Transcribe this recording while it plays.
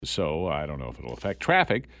So I don't know if it'll affect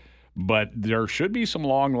traffic, but there should be some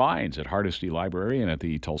long lines at Hardesty Library and at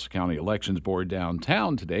the Tulsa County Elections Board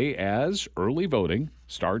downtown today as early voting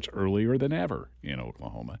starts earlier than ever in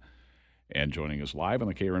Oklahoma. And joining us live on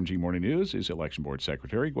the KRMG Morning News is Election Board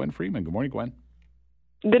Secretary Gwen Freeman. Good morning, Gwen.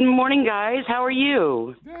 Good morning, guys. How are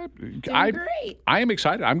you? Great. I am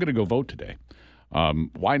excited. I'm going to go vote today.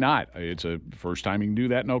 Why not? It's a first time you can do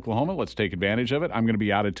that in Oklahoma. Let's take advantage of it. I'm going to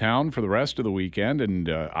be out of town for the rest of the weekend, and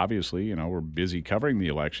obviously, we're busy covering the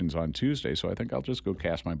elections on Tuesday, so I think I'll just go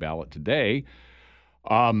cast my ballot today.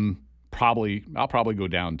 I'll probably go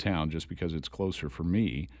downtown just because it's closer for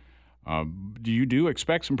me. You do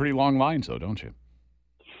expect some pretty long lines, though, don't you?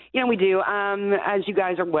 Yeah, we do. As you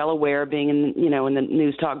guys are well aware, being in the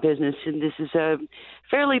news talk business, and this is a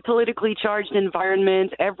fairly politically charged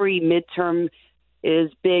environment. Every midterm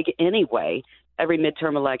is big anyway. Every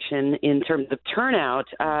midterm election, in terms of turnout,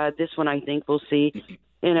 this one I think we'll see,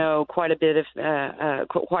 quite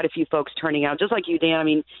a few folks turning out. Just like you, Dan. I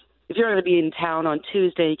mean, if you're going to be in town on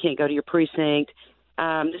Tuesday, you can't go to your precinct.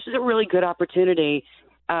 This is a really good opportunity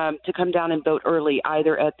to come down and vote early,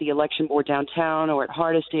 either at the election board downtown or at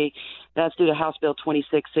Hardesty. That's due to House Bill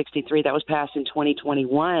 2663 that was passed in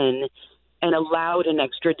 2021 and allowed an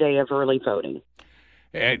extra day of early voting.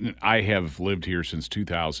 And I have lived here since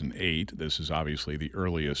 2008. This is obviously the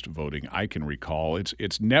earliest voting I can recall.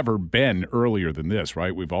 It's never been earlier than this,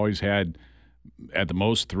 right? We've always had at the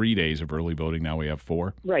most 3 days of early voting. Now we have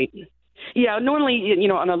 4. Right. Yeah, normally,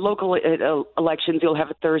 on a local elections, you'll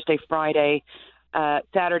have a Thursday, Friday,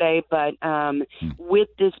 Saturday, but with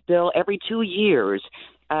this bill, every 2 years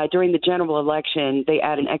during the general election, they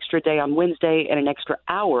add an extra day on Wednesday and an extra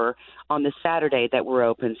hour on the Saturday that we're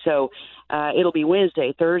open. So it'll be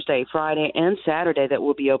Wednesday, Thursday, Friday, and Saturday that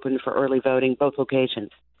will be open for early voting, both locations.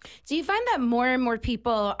 Do you find that more and more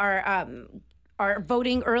people are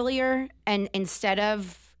voting earlier, and instead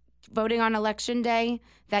of voting on election day,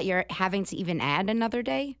 that you're having to even add another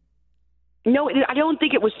day? No, I don't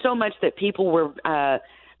think it was so much that people were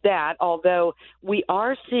although we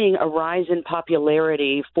are seeing a rise in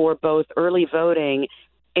popularity for both early voting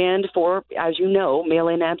and for, as you know,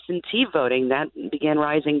 mail-in absentee voting. That began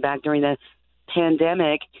rising back during the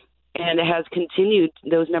pandemic and it has continued.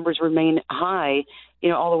 Those numbers remain high,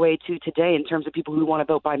 all the way to today in terms of people who want to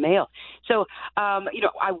vote by mail. So,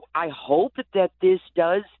 I hope that this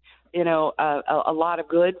does, a lot of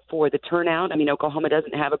good for the turnout. I mean, Oklahoma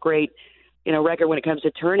doesn't have a great record when it comes to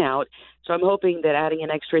turnout. So I'm hoping that adding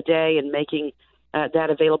an extra day and making that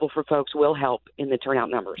available for folks will help in the turnout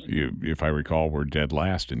numbers. If I recall, we're dead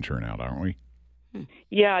last in turnout, aren't we?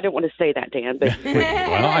 Yeah, I don't want to say that, Dan. But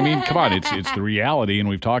well, I mean, come on, it's the reality, and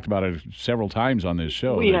we've talked about it several times on this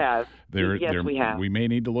show. We have. We have. We may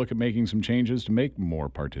need to look at making some changes to make more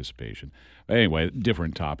participation. Anyway,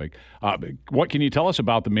 different topic. What can you tell us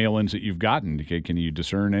about the mail-ins that you've gotten? Can you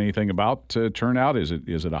discern anything about turnout? Is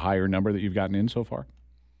it a higher number that you've gotten in so far?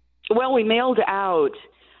 Well, we mailed out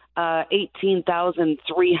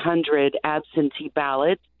 18,300 absentee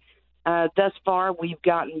ballots. Thus far, we've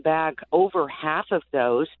gotten back over half of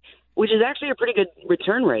those, which is actually a pretty good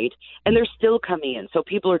return rate, and they're still coming in. So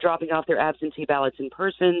people are dropping off their absentee ballots in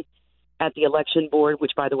person at the election board,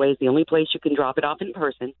 which, by the way, is the only place you can drop it off in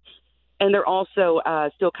person. And they're also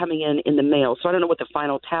still coming in the mail. So I don't know what the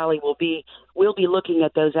final tally will be. We'll be looking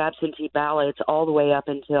at those absentee ballots all the way up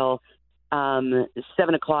until 7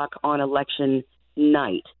 o'clock on election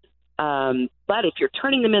night. But if you're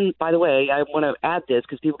turning them in, by the way, I want to add this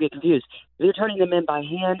because people get confused. If you're turning them in by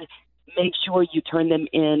hand, make sure you turn them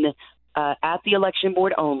in at the election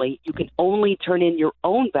board only. You can only turn in your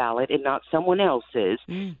own ballot and not someone else's.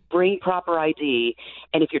 Bring proper ID.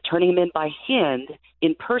 And if you're turning them in by hand,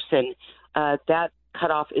 in person, that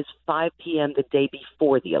cutoff is 5 p.m. the day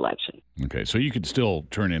before the election. Okay, so you could still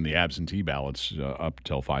turn in the absentee ballots up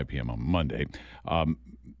till 5 p.m. on Monday. I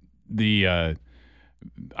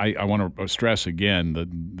want to stress again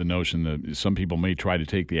the notion that some people may try to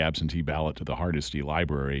take the absentee ballot to the Hardesty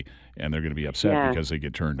Library, and they're going to be upset because they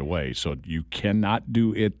get turned away. So you cannot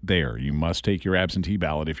do it there. You must take your absentee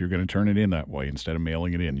ballot if you're going to turn it in that way. Instead of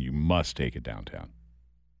mailing it in, you must take it downtown.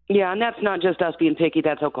 Yeah, and that's not just us being picky.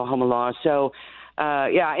 That's Oklahoma law. So,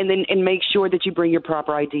 and make sure that you bring your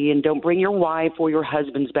proper ID and don't bring your wife or your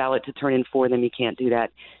husband's ballot to turn in for them. You can't do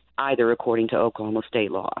that either, according to Oklahoma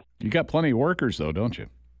state law. You got plenty of workers, though, don't you?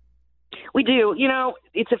 We do.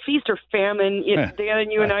 It's a feast or famine. Dan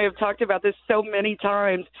and you and I have talked about this so many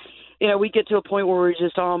times. We get to a point where we're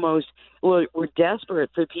just we're desperate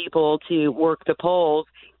for people to work the polls.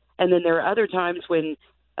 And then there are other times when,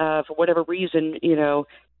 for whatever reason, the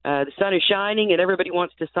sun is shining and everybody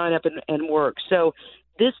wants to sign up and work. So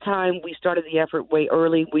this time we started the effort way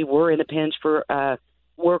early. We were in a pinch for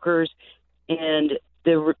workers, and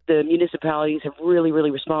the municipalities have really,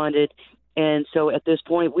 really responded. And so at this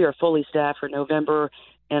point, we are fully staffed for November,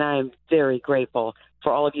 and I am very grateful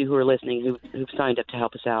for all of you who are listening who've signed up to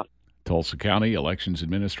help us out. Tulsa County Elections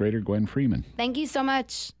Administrator Gwen Freeman. Thank you so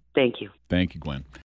much. Thank you. Thank you, Gwen.